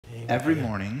Every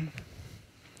morning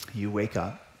you wake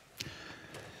up,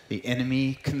 the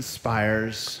enemy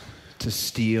conspires to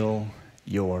steal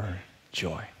your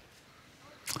joy.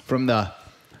 From the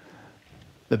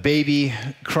baby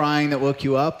crying that woke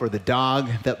you up, or the dog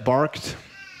that barked,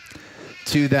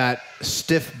 to that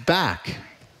stiff back,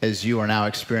 as you are now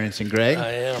experiencing, Greg.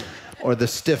 I am. Or the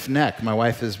stiff neck. My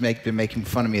wife has been making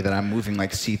fun of me that I'm moving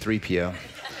like C-3PO.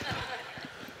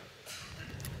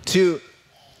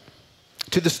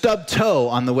 To the stubbed toe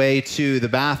on the way to the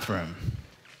bathroom.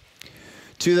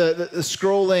 To the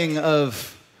scrolling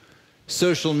of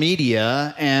social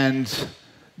media and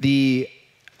the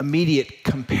immediate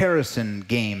comparison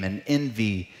game and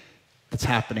envy that's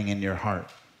happening in your heart.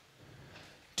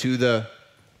 To the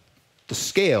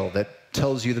scale that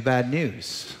tells you the bad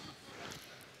news.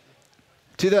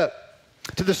 To the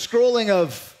scrolling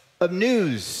of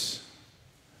news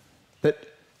that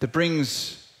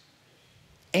brings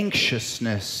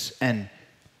anxiousness and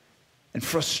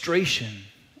frustration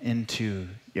into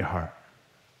your heart.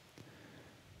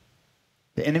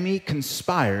 The enemy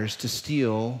conspires to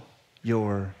steal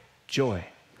your joy.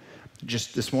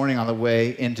 Just this morning on the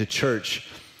way into church,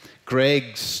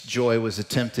 Greg's joy was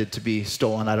attempted to be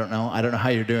stolen. I don't know how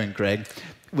you're doing, Greg.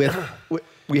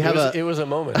 It was a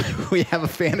moment. We have a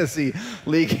fantasy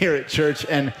league here at church,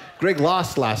 and Greg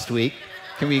lost last week.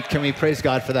 Can we praise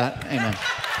God for that? Amen.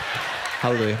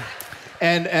 Hallelujah.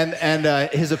 And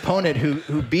his opponent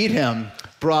who beat him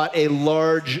brought a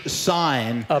large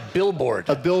sign. A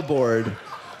billboard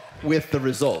with the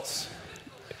results.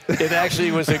 It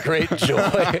actually was a great joy.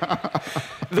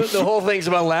 The whole thing's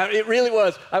about laughter. It really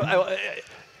was.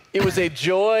 It was a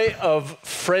joy of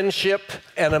friendship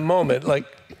and a moment, like,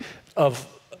 of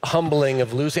humbling,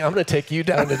 of losing. I'm going to take you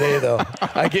down today, though.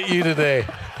 I get you today.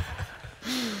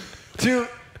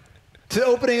 To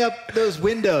opening up those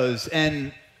windows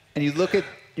and you look at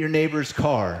your neighbor's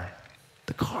car,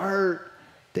 the car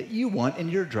that you want in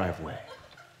your driveway.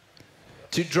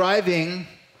 To driving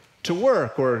to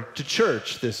work or to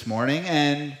church this morning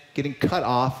and getting cut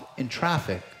off in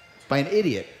traffic by an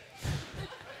idiot.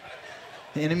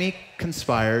 The enemy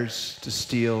conspires to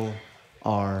steal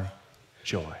our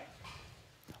joy,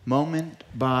 moment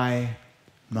by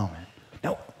moment.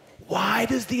 Now, why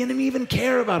does the enemy even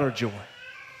care about our joy?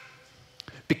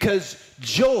 Because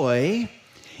joy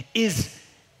is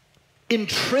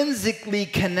intrinsically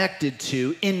connected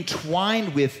to,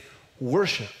 entwined with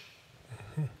worship.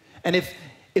 And if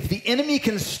the enemy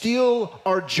can steal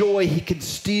our joy, he can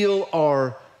steal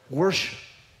our worship.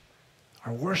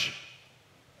 Our worship.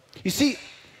 You see,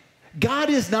 God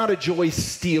is not a joy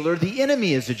stealer. The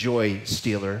enemy is a joy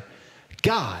stealer.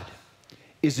 God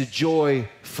is a joy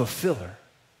fulfiller.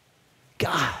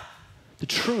 God, the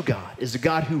true God, is a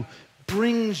God who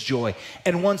brings joy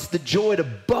and wants the joy to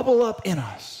bubble up in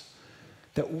us,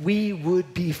 that we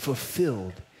would be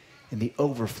fulfilled in the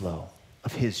overflow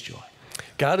of his joy.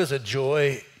 God is a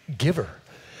joy giver.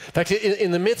 In fact,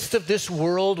 in the midst of this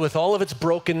world with all of its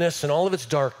brokenness and all of its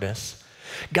darkness,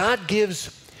 God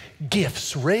gives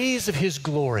gifts, rays of his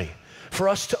glory for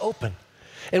us to open.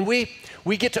 And we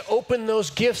get to open those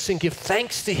gifts and give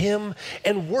thanks to him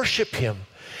and worship him.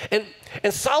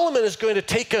 And Solomon is going to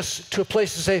take us to a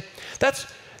place to say,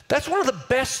 that's one of the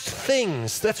best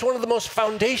things. That's one of the most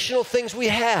foundational things we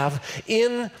have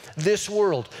in this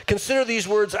world. Consider these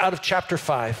words out of chapter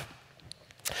 5.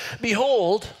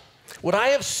 Behold, what I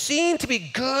have seen to be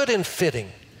good and fitting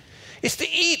is to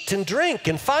eat and drink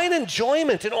and find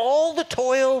enjoyment in all the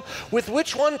toil with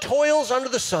which one toils under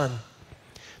the sun,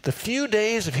 the few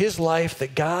days of his life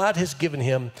that God has given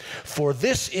him, for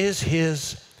this is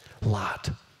his lot.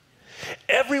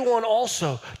 Everyone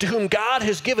also to whom God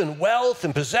has given wealth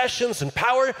and possessions and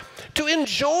power, to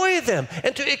enjoy them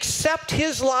and to accept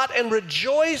his lot and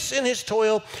rejoice in his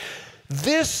toil,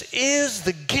 this is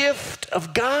the gift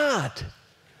of God.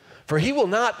 For he will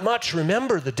not much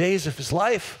remember the days of his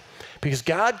life, because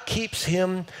God keeps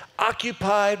him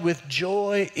occupied with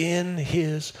joy in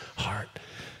his heart.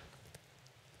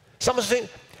 Someone's saying,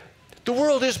 the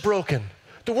world is broken.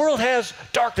 The world has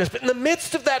darkness, but in the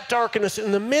midst of that darkness,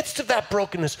 in the midst of that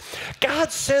brokenness,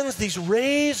 God sends these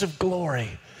rays of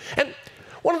glory. And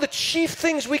one of the chief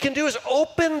things we can do is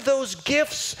open those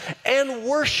gifts and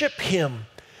worship him.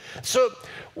 So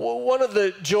one of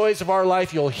the joys of our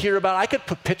life you'll hear about, I could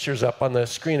put pictures up on the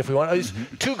screen if we want. These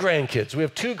two grandkids. We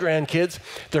have two grandkids.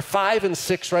 They're 5 and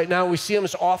 6 right now. We see them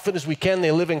as often as we can.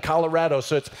 They live in Colorado,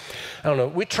 so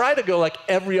we try to go like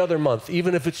every other month,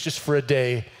 even if it's just for a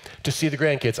day, to see the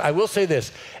grandkids. I will say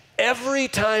this, every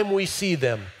time we see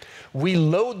them, we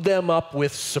load them up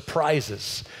with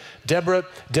surprises. Deborah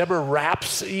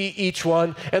wraps each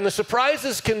one. And the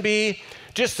surprises can be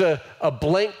just a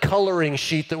blank coloring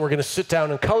sheet that we're going to sit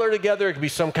down and color together. It could be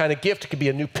some kind of gift. It could be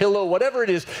a new pillow, whatever it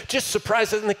is. Just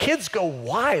surprises. And the kids go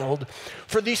wild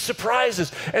for these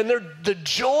surprises. And the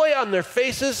joy on their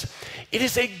faces, it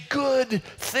is a good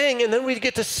thing. And then we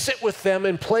get to sit with them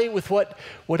and play with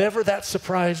whatever that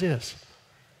surprise is.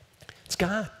 It's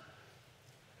God.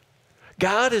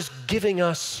 God is giving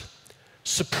us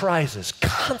surprises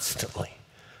constantly.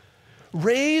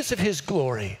 Rays of his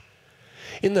glory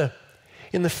in the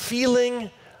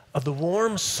feeling of the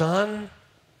warm sun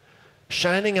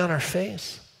shining on our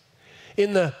face,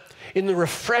 in the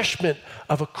refreshment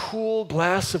of a cool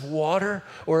glass of water,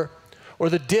 or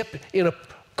the dip in a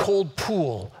cold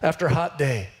pool after a hot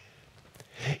day,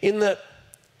 in the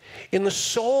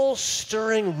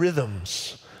soul-stirring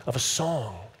rhythms of a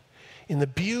song, in the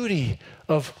beauty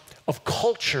of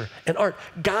culture and art.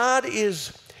 God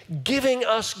is giving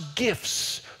us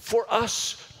gifts for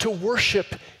us to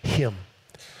worship him.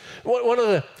 One of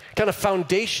the kind of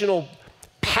foundational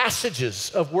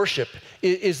passages of worship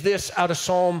is this out of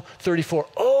Psalm 34.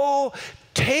 Oh,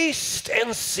 taste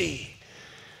and see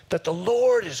that the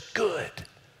Lord is good.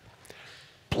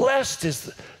 Blessed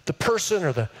is the person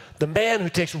or the man who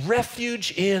takes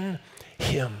refuge in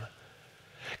him.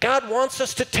 God wants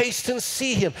us to taste and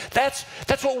see him. That's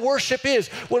what worship is.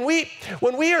 When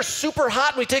we are super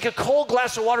hot and we take a cold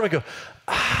glass of water, we go,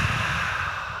 ah.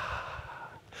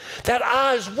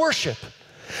 That is worship.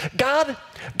 God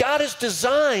is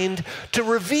designed to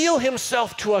reveal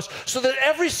himself to us so that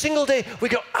every single day we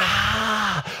go,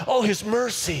 oh, his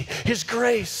mercy, his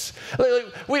grace.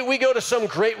 We go to some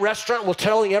great restaurant, we're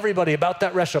telling everybody about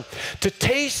that restaurant. To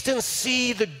taste and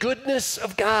see the goodness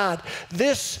of God,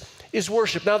 this is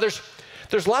worship. Now, there's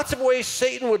lots of ways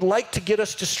Satan would like to get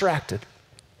us distracted.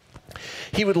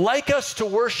 He would like us to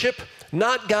worship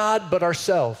not God, but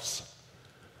ourselves,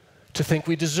 to think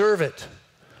we deserve it,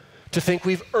 to think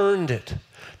we've earned it,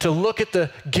 to look at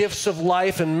the gifts of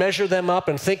life and measure them up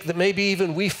and think that maybe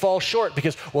even we fall short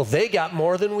because, well, they got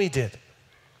more than we did.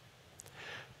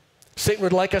 Satan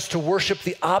would like us to worship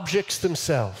the objects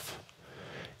themselves,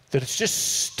 that it's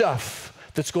just stuff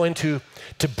that's going to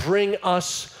bring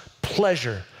us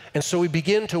pleasure. And so we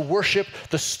begin to worship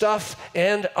the stuff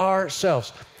and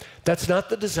ourselves. That's not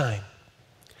the design.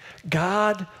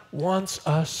 God wants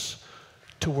us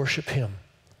to worship him.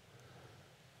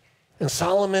 And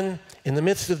Solomon, in the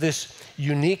midst of this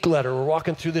unique letter, we're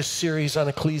walking through this series on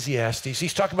Ecclesiastes.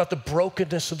 He's talking about the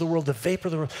brokenness of the world, the vapor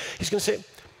of the world. He's going to say,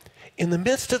 in the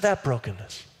midst of that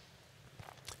brokenness,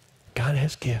 God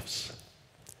has gifts.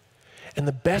 And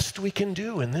the best we can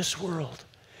do in this world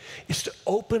is to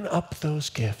open up those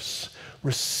gifts,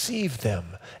 receive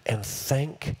them, and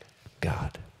thank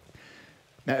God.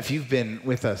 Now, if you've been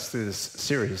with us through this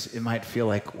series, it might feel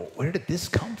like, well, where did this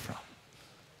come from?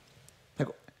 Like,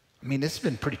 I mean, this has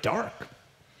been pretty dark,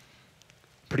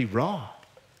 pretty raw.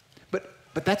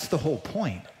 But that's the whole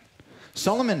point.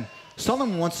 Solomon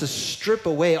wants to strip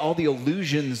away all the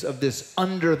illusions of this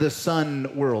under the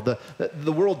sun world,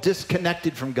 the world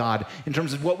disconnected from God in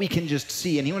terms of what we can just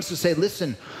see. And he wants to say,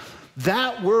 listen,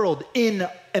 that world in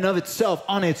and of itself,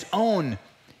 on its own,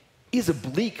 is a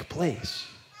bleak place.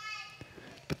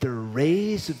 But there are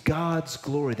rays of God's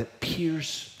glory that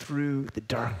pierce through the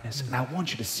darkness, and I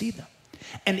want you to see them.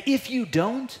 And if you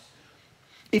don't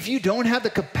have the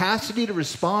capacity to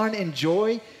respond in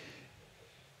joy,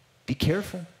 be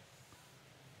careful.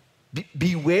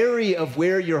 Be wary of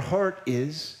where your heart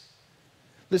is.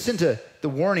 Listen to the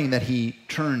warning that he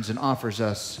turns and offers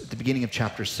us at the beginning of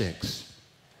chapter 6.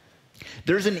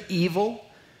 There's an evil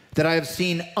that I have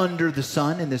seen under the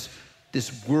sun in this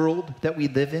world that we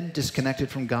live in, disconnected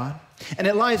from God. And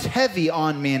it lies heavy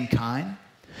on mankind.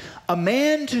 A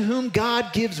man to whom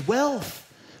God gives wealth,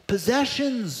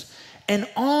 possessions, and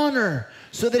honor,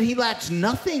 so that he lacks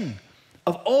nothing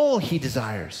of all he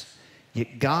desires.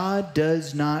 Yet God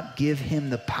does not give him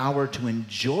the power to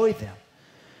enjoy them,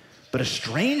 but a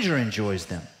stranger enjoys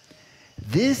them.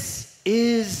 This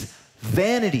is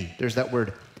vanity. There's that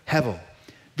word, hevel.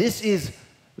 This is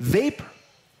vapor.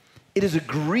 It is a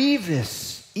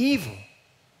grievous evil.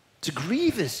 It's a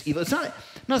grievous evil. It's not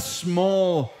a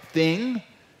small thing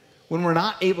when we're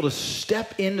not able to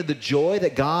step into the joy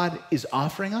that God is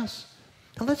offering us.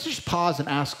 Now let's just pause and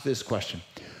ask this question.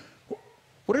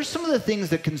 What are some of the things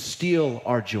that can steal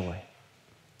our joy?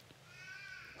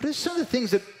 What are some of the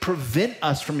things that prevent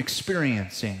us from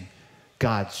experiencing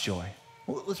God's joy?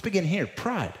 Well, let's begin here.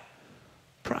 Pride.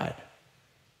 Pride.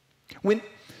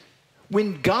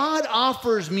 When God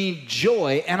offers me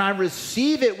joy and I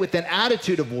receive it with an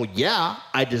attitude of, well, yeah,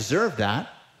 I deserve that,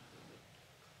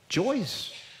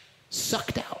 joy's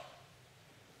sucked out.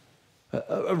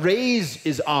 A raise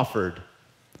is offered,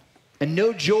 and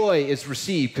no joy is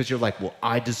received because you're like, well,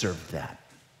 I deserve that.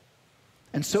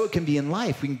 And so it can be in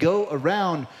life. We can go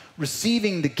around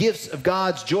receiving the gifts of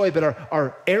God's joy, but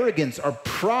our arrogance, our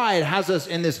pride has us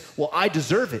in this, well, I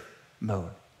deserve it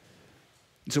mode.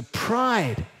 And so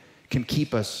pride can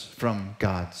keep us from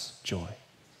God's joy.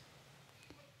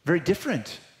 Very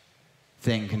different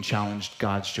thing can challenge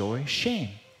God's joy. Shame.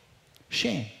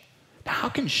 Shame. Now, how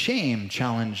can shame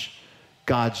challenge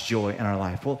God's joy in our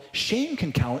life? Well, shame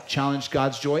can challenge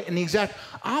God's joy in the exact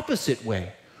opposite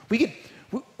way.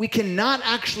 We cannot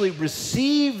actually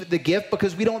receive the gift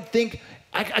because we don't think,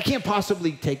 I can't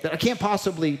possibly take that. I can't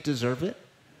possibly deserve it.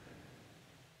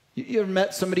 You ever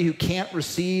met somebody who can't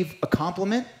receive a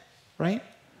compliment, right?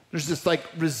 There's this like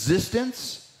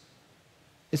resistance.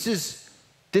 This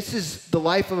is the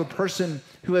life of a person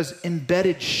who has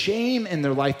embedded shame in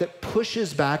their life that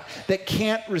pushes back, that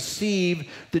can't receive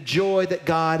the joy that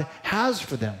God has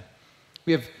for them.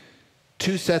 We have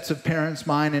two sets of parents,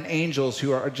 mine and Angel's,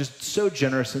 who are just so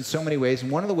generous in so many ways.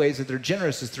 And one of the ways that they're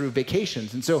generous is through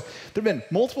vacations. And so there have been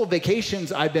multiple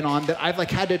vacations I've been on that I've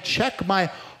like had to check my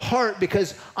heart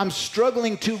because I'm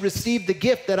struggling to receive the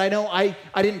gift that I know I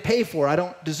didn't pay for, I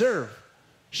don't deserve.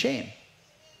 Shame.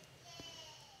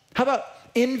 How about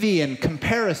envy and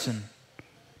comparison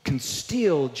can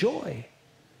steal joy?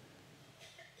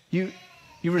 You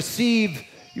receive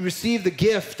the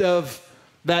gift of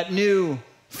that new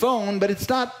phone, but it's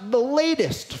not the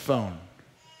latest phone.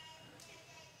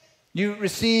 You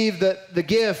receive the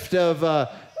gift of a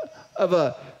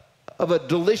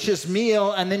delicious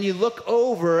meal, and then you look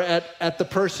over at the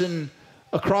person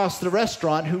across the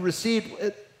restaurant who received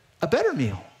a better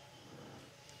meal.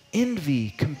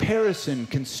 Envy, comparison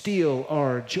can steal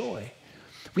our joy.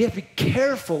 We have to be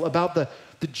careful about the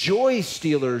joy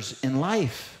stealers in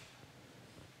life.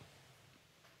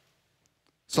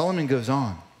 Solomon goes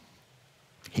on.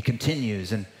 He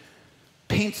continues and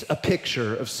paints a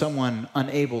picture of someone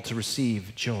unable to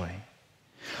receive joy.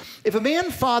 If a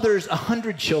man fathers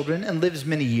 100 children and lives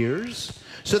many years,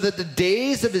 so that the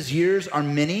days of his years are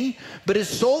many, but his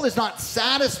soul is not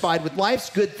satisfied with life's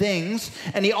good things,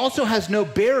 and he also has no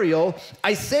burial,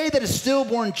 I say that a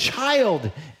stillborn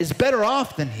child is better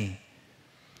off than he.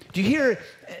 Do you hear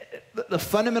the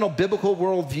fundamental biblical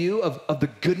worldview of the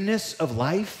goodness of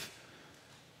life?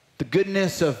 The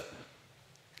goodness of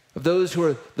those who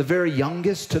are the very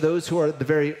youngest to those who are the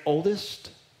very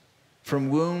oldest? From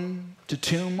womb to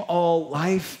tomb, all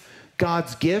life,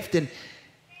 God's gift. And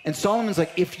Solomon's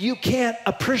like, if you can't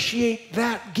appreciate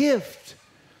that gift,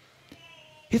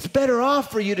 it's better off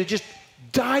for you to just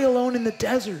die alone in the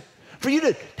desert, for you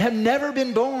to have never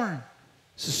been born.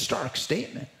 It's a stark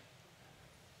statement.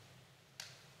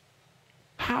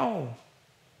 How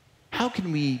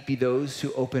can we be those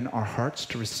who open our hearts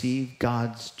to receive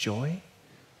God's joy?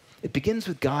 It begins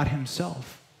with God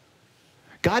himself.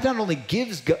 God not only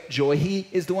gives joy, he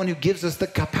is the one who gives us the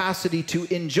capacity to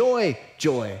enjoy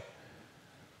joy.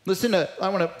 Listen I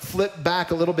want to flip back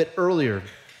a little bit earlier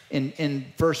in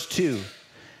verse 2.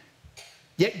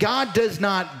 Yet God does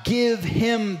not give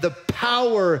him the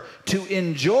power to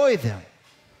enjoy them.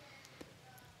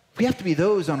 We have to be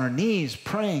those on our knees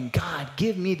praying, God,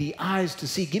 give me the eyes to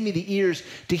see, give me the ears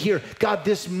to hear. God,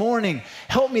 this morning,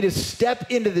 help me to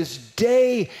step into this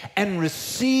day and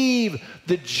receive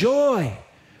the joy.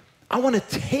 I want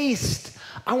to taste,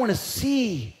 I want to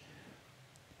see.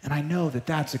 And I know that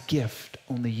that's a gift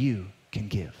only you can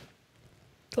give.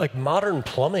 Like modern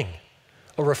plumbing,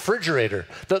 a refrigerator.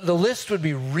 The list would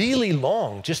be really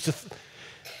long just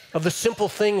of the simple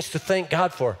things to thank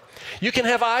God for. You can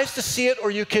have eyes to see it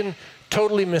or you can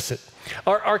totally miss it.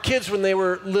 Our kids, when they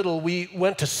were little, we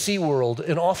went to SeaWorld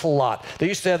an awful lot. They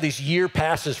used to have these year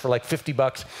passes for like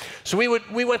 $50. So we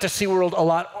went to SeaWorld a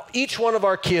lot. Each one of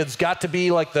our kids got to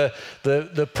be like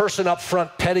the person up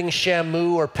front petting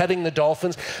Shamu or petting the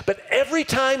dolphins. But every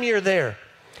time you're there,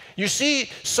 you see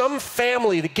some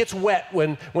family that gets wet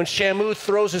when Shamu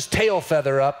throws his tail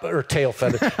feather up, or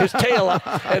his tail up,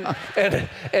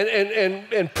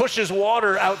 and pushes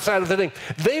water outside of the thing.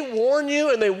 They warn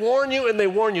you and they warn you and they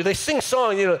warn you. They sing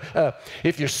songs,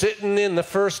 if you're sitting in the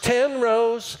first 10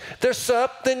 rows, there's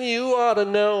something you ought to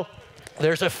know.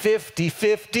 There's a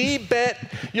 50-50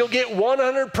 bet. You'll get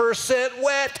 100%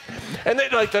 wet. And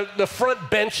then, like the front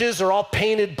benches are all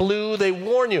painted blue. They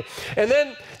warn you. And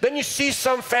then you see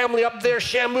some family up there.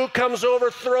 Shamu comes over,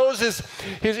 throws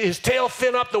his tail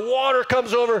fin up. The water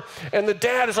comes over, and the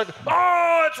dad is like,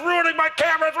 "Oh, it's ruining my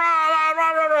camera!"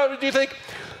 Do you think,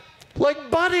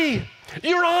 like, buddy,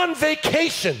 you're on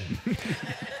vacation?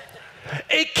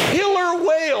 a killer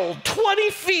whale 20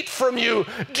 feet from you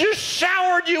just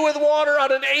showered you with water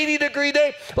on an 80-degree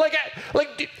day.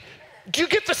 Do you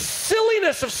get the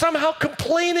silliness of somehow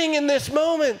complaining in this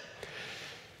moment?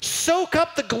 Soak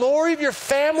up the glory of your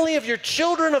family, of your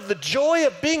children, of the joy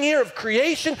of being here, of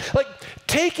creation.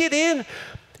 Take it in.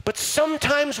 But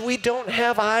sometimes we don't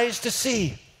have eyes to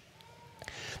see.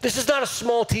 This is not a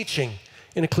small teaching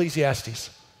in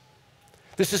Ecclesiastes.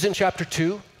 This is in chapter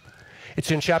 2.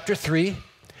 It's in chapter 3.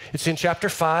 It's in chapter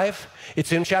 5.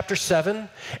 It's in chapter 7.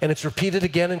 And it's repeated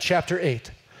again in chapter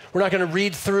 8. We're not going to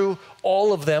read through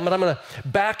all of them, but I'm going to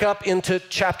back up into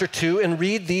chapter 2 and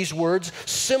read these words,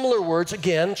 similar words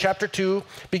again, chapter 2,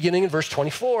 beginning in verse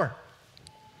 24.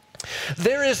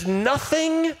 There is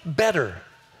nothing better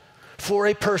for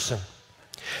a person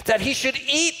that he should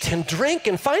eat and drink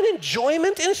and find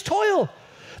enjoyment in his toil.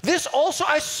 This also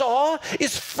I saw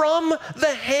is from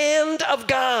the hand of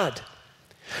God.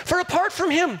 For apart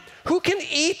from him, who can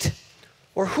eat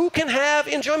or who can have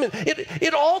enjoyment?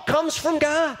 It all comes from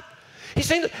God. He's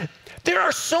saying that there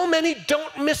are so many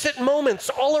don't miss it moments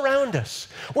all around us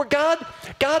where God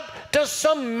does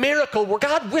some miracle, where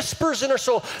God whispers in our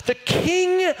soul, the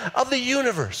King of the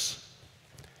universe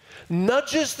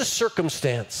nudges the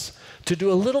circumstance to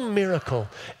do a little miracle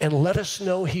and let us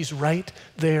know he's right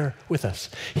there with us.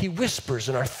 He whispers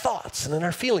in our thoughts and in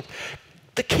our feelings.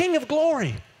 The King of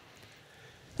glory.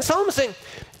 And Solomon is saying,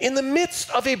 in the midst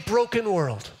of a broken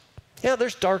world, yeah,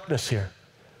 there's darkness here.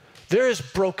 There is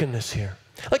brokenness here.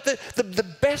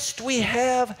 The best we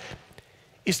have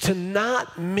is to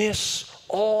not miss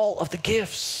all of the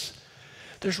gifts.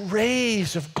 There's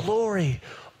rays of glory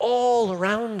all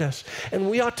around us, and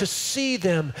we ought to see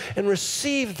them and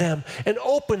receive them and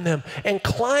open them and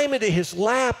climb into his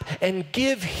lap and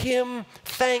give him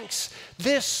thanks.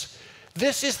 This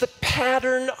is the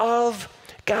pattern of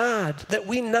God, that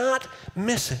we not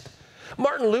miss it.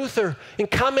 Martin Luther, in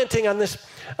commenting on this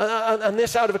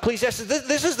out of Ecclesiastes,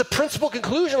 this is the principal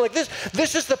conclusion.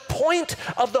 This is the point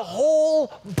of the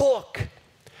whole book.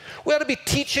 We ought to be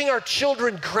teaching our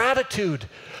children gratitude.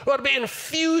 We ought to be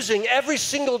infusing every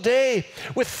single day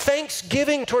with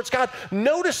thanksgiving towards God,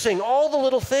 noticing all the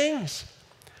little things.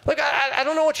 I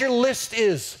don't know what your list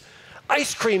is.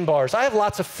 Ice cream bars. I have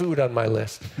lots of food on my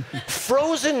list.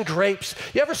 Frozen grapes.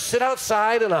 You ever sit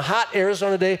outside on a hot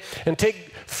Arizona day and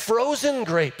take frozen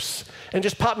grapes and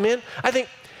just pop them in? I think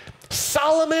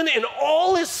Solomon in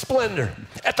all his splendor,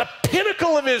 at the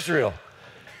pinnacle of Israel,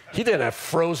 he didn't have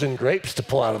frozen grapes to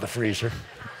pull out of the freezer.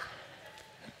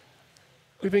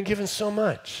 We've been given so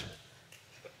much,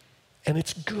 and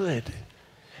it's good.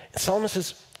 And Solomon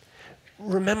says,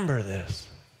 remember this.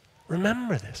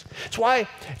 Remember this. It's why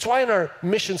in our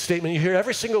mission statement you hear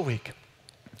every single week,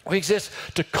 we exist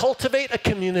to cultivate a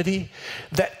community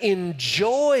that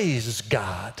enjoys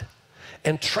God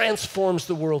and transforms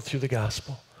the world through the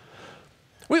gospel.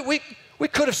 We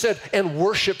could have said, and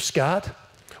worships God,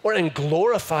 or and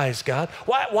glorifies God.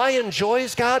 Why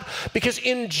enjoys God? Because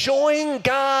enjoying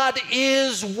God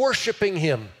is worshiping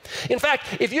him. In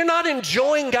fact, if you're not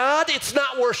enjoying God, it's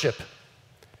not worship.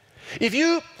 If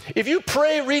you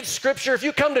pray, read scripture, if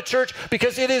you come to church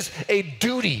because it is a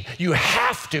duty, you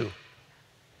have to,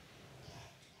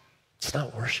 it's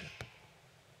not worship.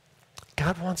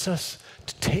 God wants us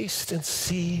to taste and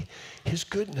see his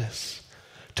goodness,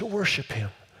 to worship him.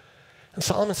 And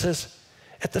Solomon says,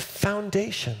 at the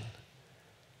foundation,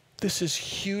 this is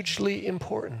hugely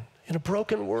important in a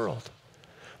broken world.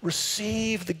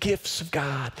 Receive the gifts of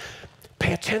God,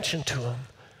 pay attention to him,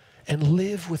 and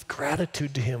live with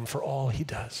gratitude to him for all he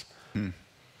does. I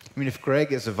mean, if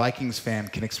Greg, as a Vikings fan,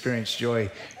 can experience joy,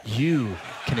 you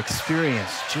can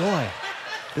experience joy.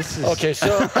 This is okay.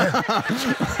 So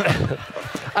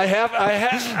I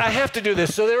have to do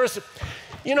this. So there was,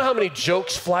 you know how many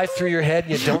jokes fly through your head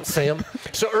and you don't say them?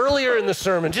 So earlier in the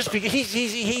sermon, just because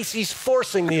he's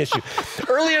forcing the issue.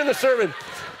 Earlier in the sermon,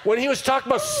 when he was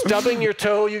talking about stubbing your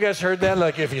toe, you guys heard that?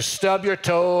 Like if you stub your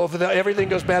toe, everything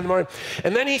goes bad in the morning.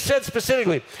 And then he said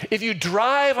specifically, if you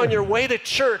drive on your way to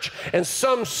church and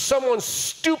someone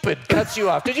stupid cuts you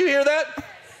off. Did you hear that?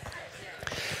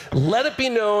 Let it be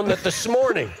known that this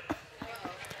morning,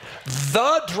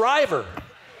 the driver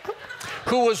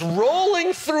who was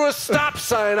rolling through a stop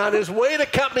sign on his way to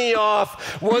cut me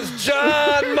off was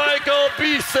John Michael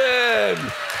Beeson.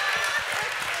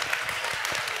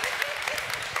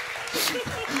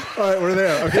 All right, we're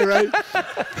there. Okay, right?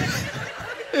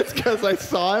 It's because I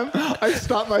saw him. I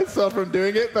stopped myself from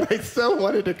doing it, but I still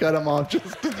wanted to cut him off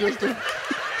just to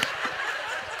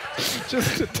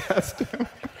test him.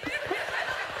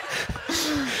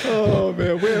 Oh,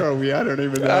 man, where are we? I don't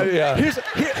even know. Yeah.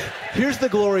 Here's the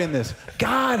glory in this.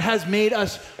 God has made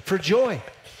us for joy.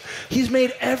 He's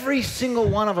made every single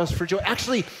one of us for joy.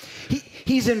 Actually,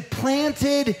 He's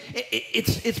implanted,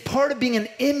 it's part of being an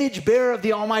image bearer of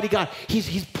the Almighty God.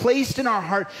 He's placed in our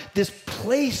heart this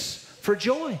place for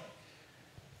joy.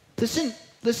 Listen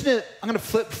to, I'm going to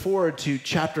flip forward to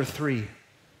chapter 3. I'm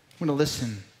going to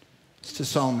listen to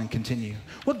Solomon continue.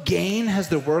 What gain has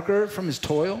the worker from his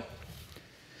toil?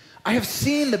 I have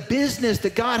seen the business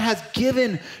that God has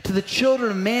given to the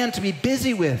children of man to be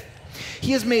busy with.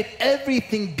 He has made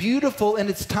everything beautiful in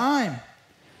its time.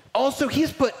 Also, he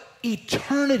has put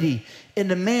eternity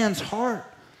into man's heart,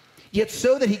 yet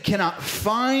so that he cannot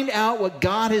find out what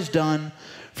God has done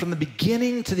from the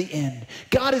beginning to the end.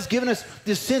 God has given us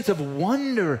this sense of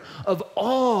wonder, of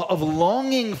awe, of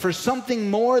longing for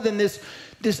something more than this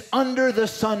under the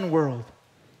sun world,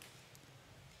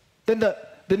 than the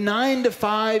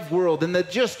 9-to-5 world, and the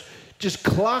just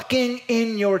clocking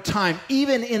in your time.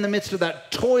 Even in the midst of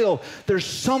that toil, there's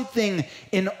something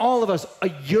in all of us, a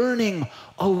yearning,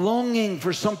 a longing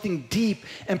for something deep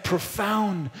and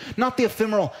profound. Not the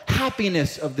ephemeral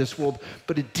happiness of this world,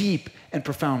 but a deep and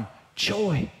profound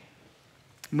joy.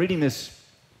 I'm reading this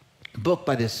book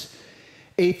by this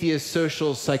atheist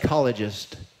social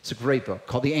psychologist. It's a great book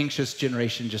called The Anxious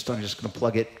Generation. I'm just going to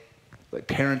plug it. Like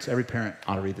parents, every parent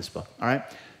ought to read this book, all right?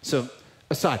 So,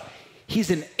 aside, he's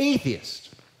an atheist.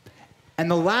 And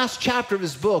the last chapter of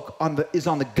his book is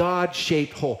on the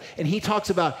God-shaped hole. And he talks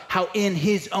about how in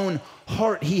his own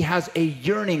heart he has a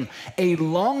yearning, a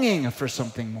longing for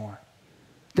something more.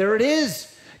 There it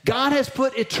is. God has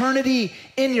put eternity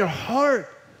in your heart.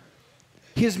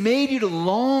 He has made you to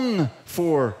long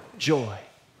for joy.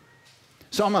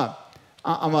 So I'm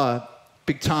a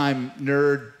big-time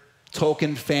nerd,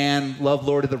 Tolkien fan, love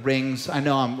Lord of the Rings. I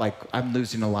know I'm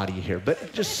losing a lot of you here,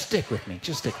 but just stick with me,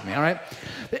 all right?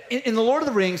 In the Lord of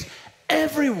the Rings,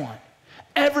 everyone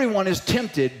is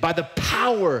tempted by the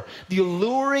power, the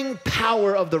alluring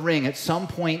power of the ring at some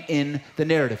point in the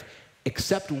narrative,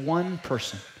 except one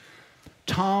person,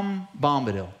 Tom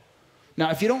Bombadil. Now,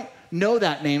 if you don't know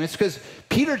that name, it's because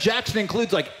Peter Jackson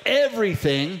includes like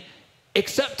everything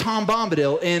except Tom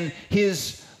Bombadil in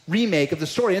his remake of the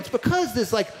story. And it's because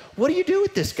this, like, what do you do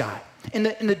with this guy? In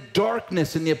the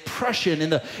darkness and the oppression,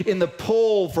 in the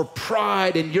pull for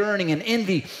pride and yearning and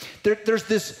envy, there's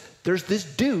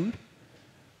this dude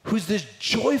who's this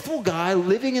joyful guy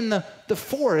living in the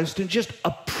forest and just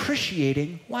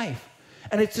appreciating life.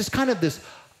 And it's just kind of this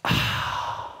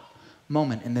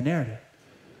moment in the narrative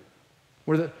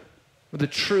where the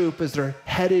troop, as they're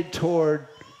headed toward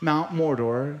Mount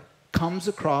Mordor, comes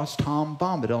across Tom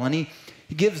Bombadil, and he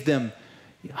gives them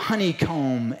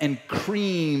honeycomb and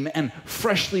cream and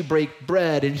freshly baked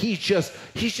bread, and he's just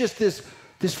this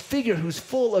figure who's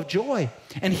full of joy.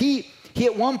 And he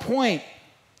at one point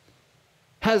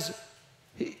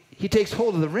he takes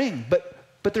hold of the ring,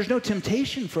 but there's no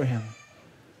temptation for him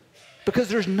because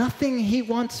there's nothing he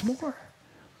wants more.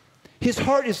 His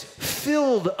heart is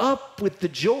filled up with the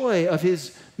joy of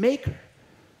his maker.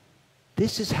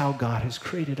 This is how God has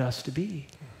created us to be.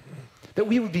 That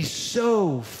we would be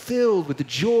so filled with the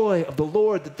joy of the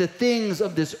Lord that the things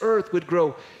of this earth would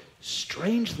grow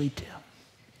strangely dim,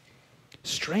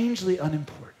 strangely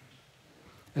unimportant,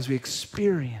 as we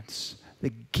experience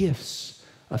the gifts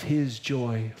of his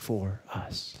joy for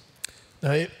us.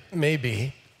 Now, it may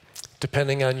be,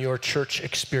 depending on your church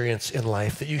experience in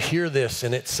life, that you hear this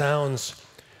and it sounds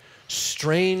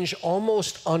strange,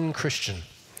 almost unchristian.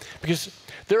 Because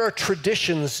there are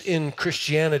traditions in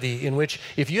Christianity in which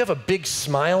if you have a big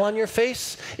smile on your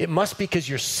face, it must be because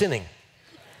you're sinning.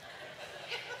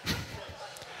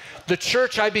 The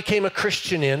church I became a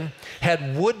Christian in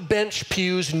had wood bench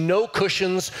pews, no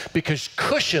cushions, because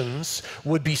cushions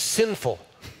would be sinful.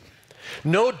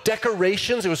 No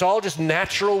decorations, it was all just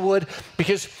natural wood,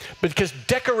 because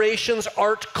decorations,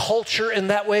 art, culture in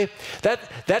that way,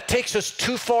 that takes us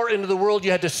too far into the world.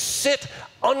 You had to sit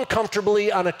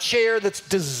uncomfortably on a chair that's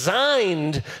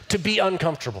designed to be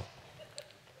uncomfortable.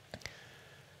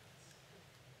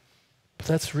 But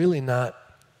that's really not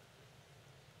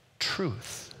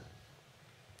truth.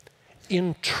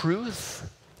 In truth,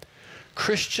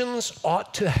 Christians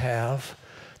ought to have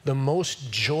the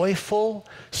most joyful,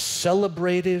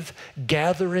 celebrative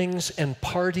gatherings and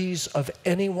parties of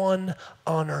anyone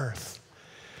on earth.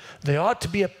 They ought to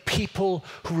be a people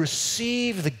who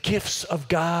receive the gifts of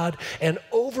God and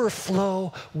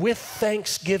overflow with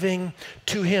thanksgiving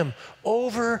to him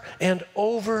over and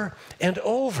over and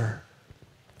over.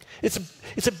 It's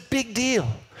a big deal.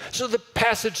 So the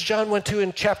passage John went to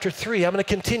in chapter 3, I'm going to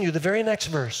continue the very next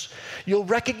verse. You'll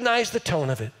recognize the tone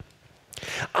of it.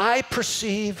 I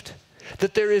perceived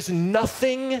that there is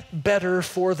nothing better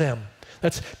for them.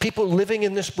 That's people living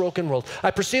in this broken world.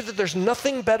 I perceive that there's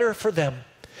nothing better for them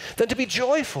than to be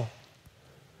joyful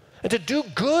and to do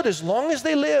good as long as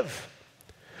they live.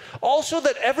 Also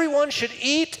that everyone should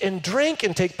eat and drink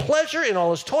and take pleasure in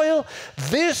all his toil.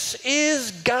 This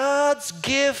is God's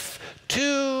gift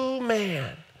to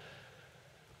man.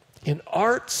 In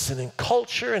arts and in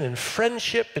culture and in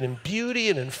friendship and in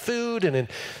beauty and in food and in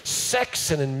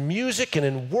sex and in music and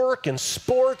in work and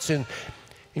sports and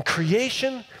in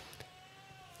creation,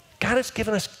 God has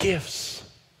given us gifts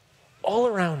all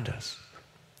around us.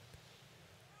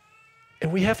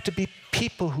 And we have to be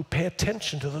people who pay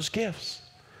attention to those gifts,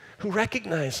 who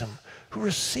recognize them, who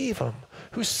receive them,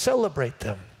 who celebrate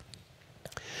them.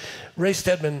 Ray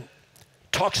Stedman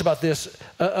talks about this,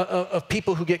 of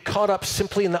people who get caught up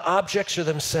simply in the objects or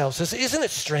themselves. He says, isn't it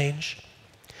strange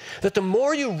that the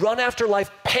more you run after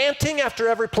life, panting after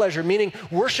every pleasure, meaning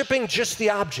worshiping just the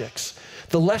objects,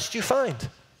 the less you find?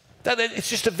 It's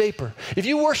just a vapor. If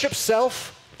you worship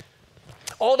self,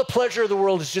 all the pleasure of the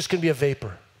world is just going to be a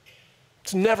vapor.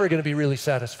 It's never going to be really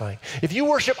satisfying. If you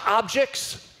worship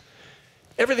objects,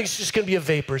 everything's just going to be a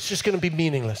vapor. It's just going to be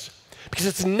meaningless because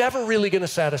it's never really going to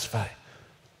satisfy.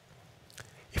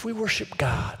 If we worship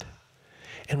God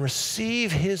and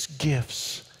receive his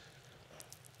gifts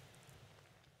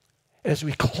as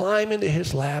we climb into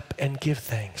his lap and give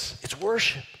thanks, it's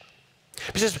worship.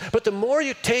 He says, but the more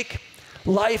you take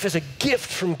life as a gift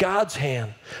from God's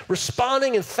hand,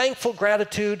 responding in thankful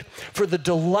gratitude for the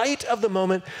delight of the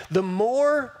moment, the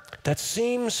more that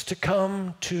seems to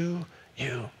come to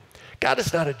you. God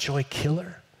is not a joy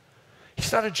killer.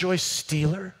 He's not a joy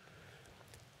stealer.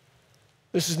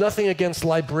 This is nothing against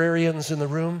librarians in the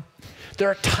room. There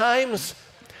are times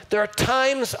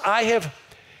I have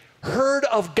heard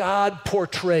of God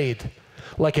portrayed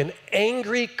like an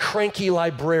angry, cranky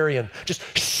librarian. Just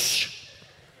shh,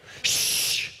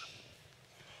 shh.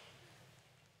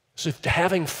 So if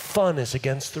having fun is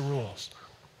against the rules.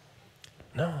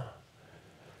 No.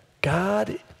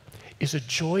 God is a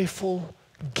joyful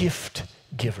gift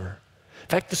giver. In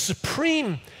fact, the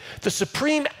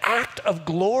supreme act of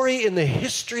glory in the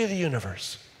history of the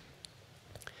universe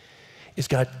is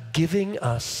God giving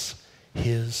us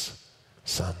his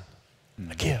son.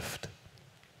 A gift.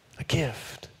 A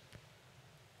gift.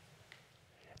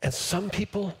 And some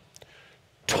people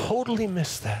totally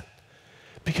miss that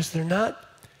because they're not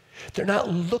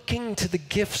looking to the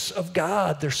gifts of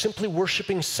God. They're simply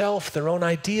worshiping self, their own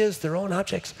ideas, their own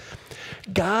objects.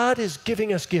 God is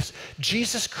giving us gifts,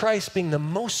 Jesus Christ being the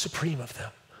most supreme of them.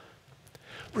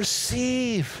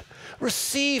 Receive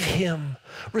him,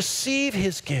 receive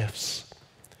his gifts,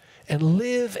 and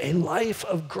live a life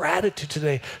of gratitude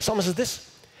today. Psalmist says,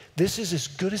 this is as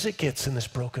good as it gets in this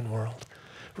broken world.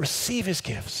 Receive his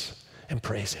gifts and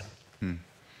praise him.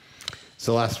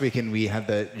 So last weekend we had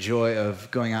the joy of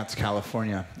going out to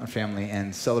California, our family,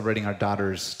 and celebrating our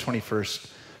daughter's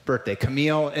 21st birthday.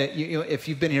 Camille, if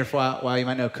you've been here for a while, you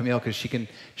might know Camille because she's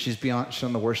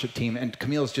on the worship team, and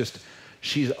Camille's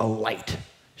she's a light.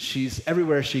 She's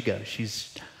everywhere she goes.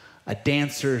 She's a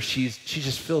dancer. She's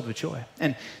just filled with joy.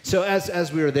 And so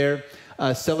as we were there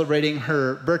celebrating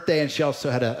her birthday, and she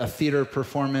also had a theater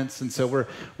performance, and so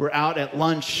we're out at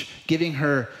lunch giving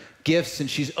her gifts, and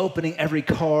she's opening every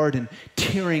card and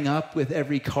tearing up with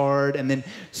every card and then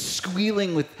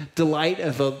squealing with delight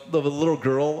of a little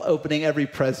girl opening every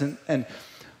present. And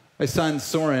my son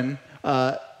Soren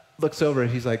looks over and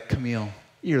he's like, Camille,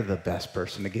 you're the best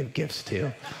person to give gifts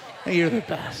to. You're the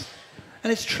best.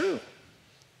 And it's true.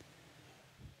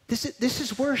 This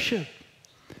is worship.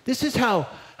 This is how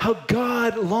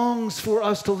God longs for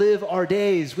us to live our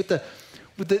days with the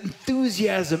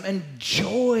enthusiasm and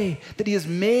joy that he has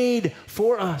made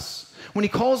for us. When he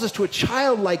calls us to a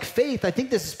childlike faith, I think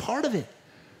this is part of it.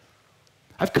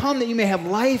 I've come that you may have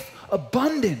life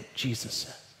abundant, Jesus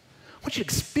says. I want you to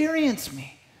experience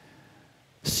me.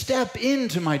 Step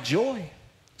into my joy.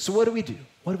 So what do we do?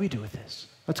 What do we do with this?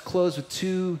 Let's close with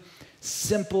two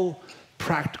simple,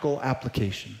 practical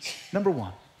applications. Number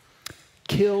one,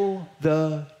 kill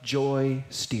the joy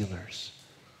stealers.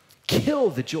 Kill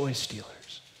the joy stealers.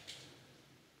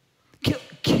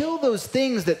 Kill those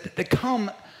things that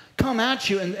come at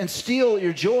you and steal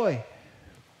your joy.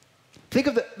 Think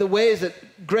of the ways that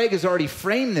Greg has already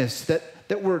framed this, that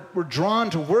we're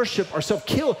drawn to worship ourselves.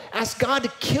 Ask God to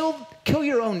kill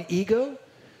your own ego,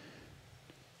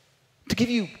 to give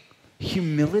you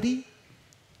humility,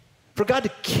 For God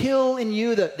to kill in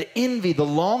you the envy, the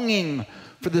longing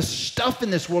for the stuff in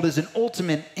this world is an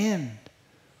ultimate end.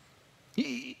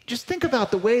 Just think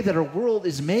about the way that our world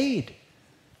is made.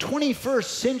 21st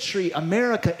century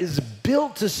America is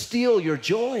built to steal your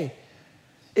joy.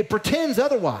 It pretends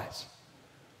otherwise.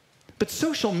 But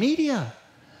social media,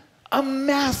 a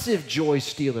massive joy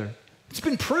stealer. It's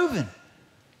been proven.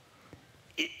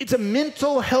 It's a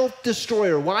mental health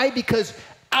destroyer. Why? Because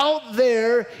out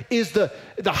there is the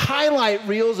highlight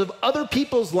reels of other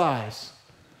people's lives.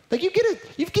 Like you've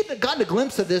gotten a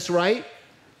glimpse of this, right?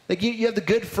 Like you have the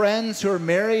good friends who are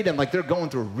married and like they're going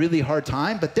through a really hard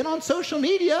time, but then on social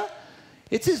media,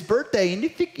 it's his birthday and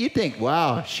you think,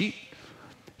 wow,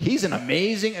 he's an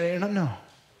amazing, no.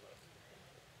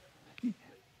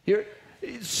 It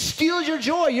steals your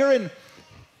joy. You're in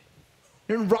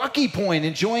Rocky Point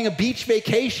enjoying a beach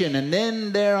vacation, and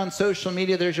then there on social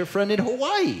media, there's your friend in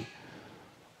Hawaii.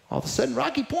 All of a sudden,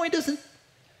 Rocky Point doesn't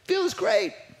feel as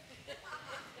great.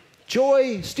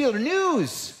 Joy stealer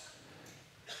news.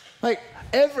 Like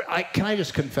can I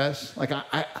just confess? Like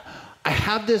I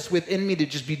have this within me to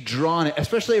just be drawn,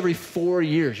 especially every 4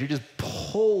 years. You're just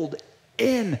pulled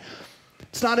in.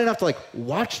 It's not enough to like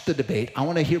watch the debate. I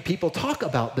want to hear people talk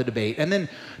about the debate and then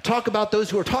talk about those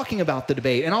who are talking about the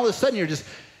debate. And all of a sudden you're just,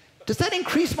 does that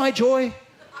increase my joy?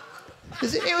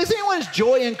 Is anyone's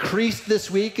joy increased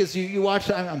this week as you watch?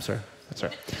 I'm sorry. That's all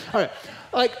right. All right.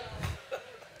 Like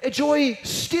a joy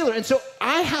stealer. And so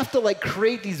I have to like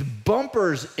create these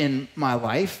bumpers in my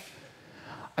life.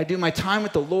 I do my time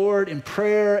with the Lord in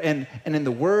prayer and in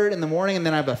the Word in the morning, and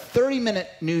then I have a 30-minute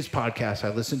news podcast I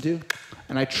listen to,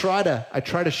 and I try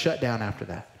to shut down after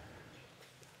that.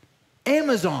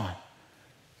 Amazon,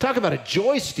 talk about a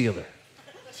joy stealer,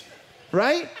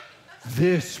 right?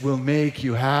 This will make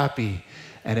you happy,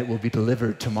 and it will be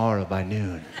delivered tomorrow by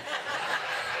noon.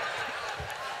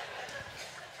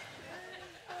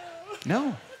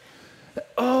 No.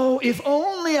 Oh, if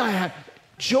only I had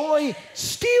joy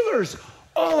stealers.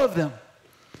 All of them.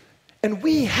 And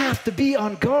we have to be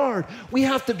on guard. We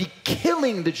have to be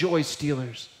killing the joy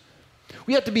stealers.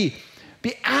 We have to be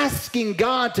asking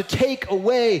God to take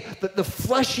away the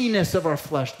fleshiness of our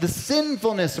flesh, the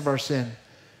sinfulness of our sin,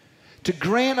 to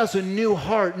grant us a new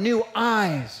heart, new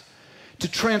eyes,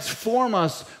 to transform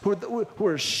us who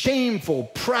are shameful,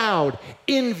 proud,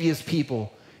 envious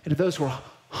people into those who are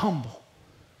humble,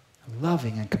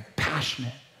 loving, and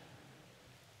compassionate,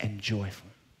 and joyful.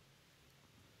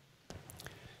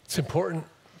 It's important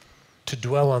to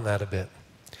dwell on that a bit.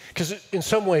 Because in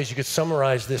some ways you could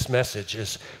summarize this message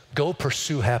as go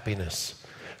pursue happiness,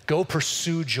 go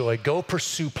pursue joy, go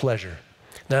pursue pleasure.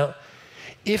 Now,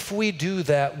 if we do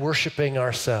that worshiping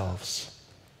ourselves,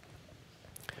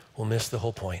 we'll miss the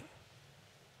whole point.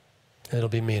 It'll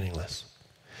be meaningless.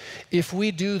 If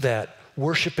we do that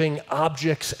worshiping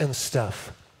objects and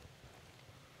stuff,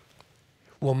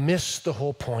 we'll miss the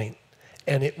whole point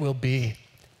and it will be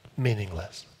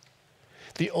meaningless.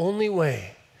 The only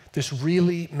way this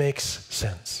really makes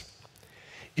sense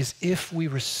is if we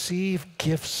receive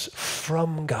gifts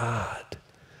from God,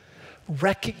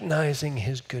 recognizing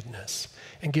His goodness,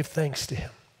 and give thanks to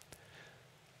Him.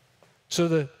 So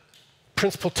the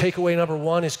principal takeaway number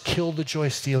 1 is kill the joy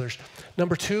stealers.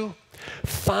 Number 2,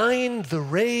 find the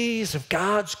rays of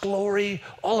God's glory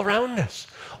all around us.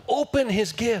 Open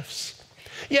His gifts.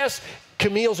 Yes,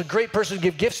 Camille's a great person to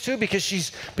give gifts to because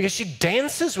she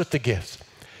dances with the gifts.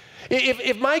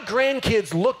 If my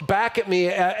grandkids looked back at me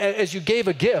as you gave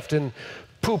a gift and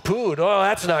poo-pooed, oh,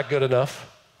 that's not good enough.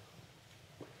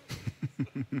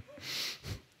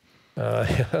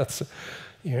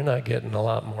 You're not getting a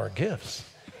lot more gifts.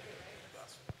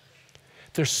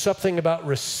 There's something about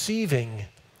receiving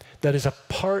that is a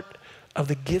part of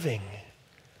the giving.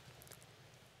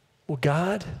 Well,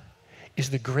 God is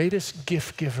the greatest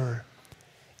gift giver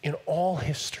in all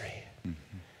history.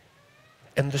 Mm-hmm.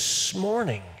 And this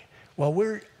morning, while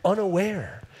we're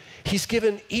unaware, He's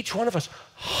given each one of us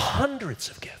hundreds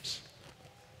of gifts.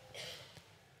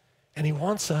 And He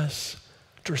wants us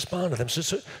to respond to them.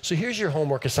 So here's your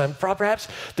homework assignment. Perhaps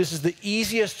this is the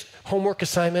easiest homework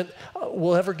assignment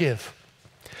we'll ever give.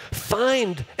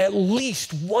 Find at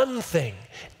least one thing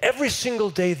every single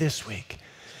day this week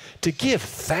to give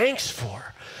thanks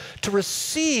for, to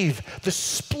receive the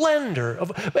splendor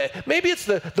of, maybe it's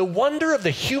the wonder of the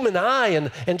human eye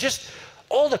and just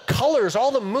all the colors,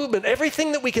 all the movement,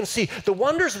 everything that we can see, the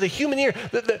wonders of the human ear,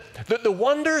 the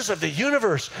wonders of the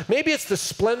universe. Maybe it's the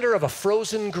splendor of a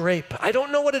frozen grape. I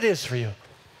don't know what it is for you.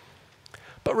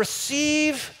 But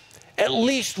receive at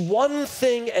least one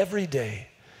thing every day.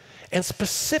 And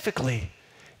specifically,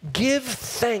 give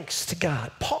thanks to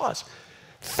God. Pause.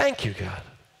 Thank you, God.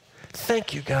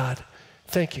 Thank you, God.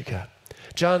 Thank you, God.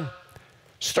 John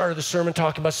started the sermon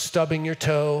talking about stubbing your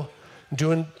toe,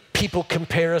 doing people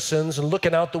comparisons and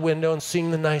looking out the window and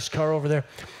seeing the nice car over there.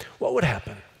 What would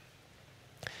happen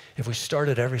if we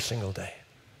started every single day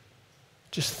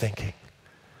just thinking,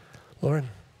 Lord,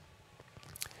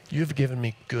 you've given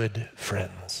me good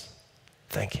friends.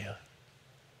 Thank you.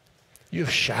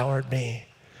 You've showered me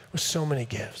with so many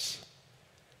gifts.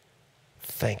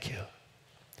 Thank you.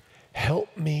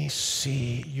 Help me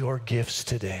see your gifts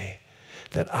today,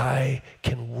 that I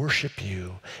can worship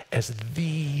you as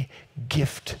the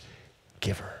gift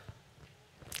giver.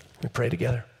 We pray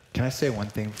together. Can I say one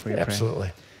thing before you pray?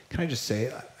 Absolutely. Can I just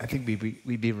say, I think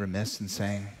we'd be remiss in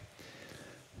saying,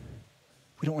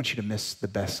 we don't want you to miss the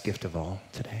best gift of all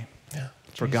today. Yeah.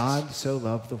 For Jesus. God so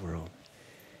loved the world,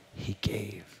 he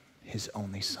gave his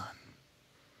only son.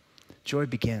 Joy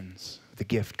begins with the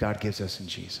gift God gives us in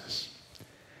Jesus.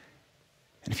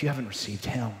 And if you haven't received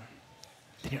him,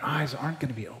 then your eyes aren't going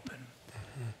to be open.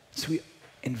 Mm-hmm. So we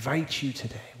invite you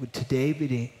today. Would today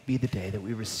be the day that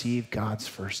we receive God's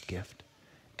first gift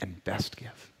and best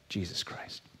gift, Jesus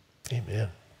Christ? Amen.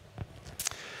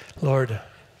 Lord,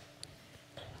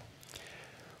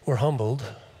 we're humbled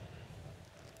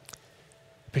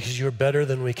because you're better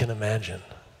than we can imagine.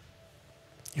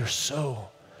 You're so,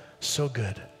 so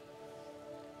good.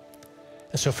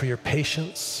 And so for your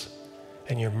patience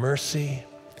and your mercy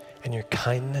and your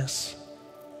kindness,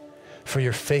 for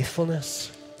your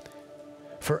faithfulness,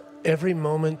 for every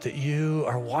moment that you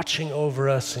are watching over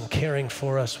us and caring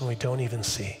for us when we don't even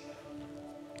see,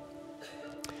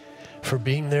 for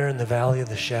being there in the valley of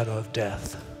the shadow of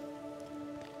death,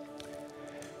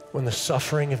 when the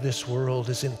suffering of this world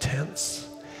is intense,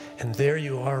 and there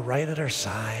you are right at our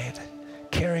side,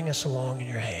 carrying us along in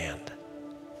your hand.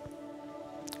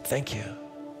 Thank you.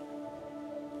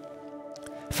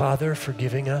 Father, for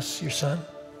giving us your Son.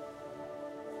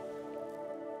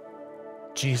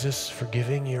 Jesus, for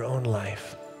giving your own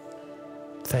life.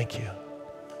 Thank you.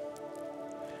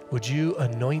 Would you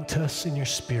anoint us in your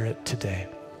Spirit today?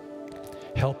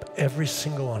 Help every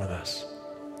single one of us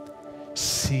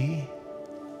see,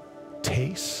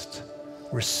 taste,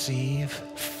 receive,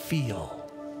 feel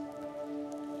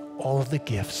all of the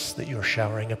gifts that you're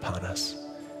showering upon us,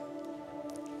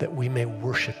 that we may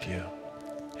worship you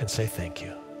and say thank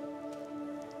you.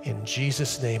 In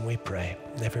Jesus' name we pray.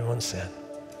 And everyone said,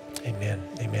 amen,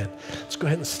 amen. Let's go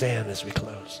ahead and stand as we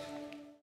close.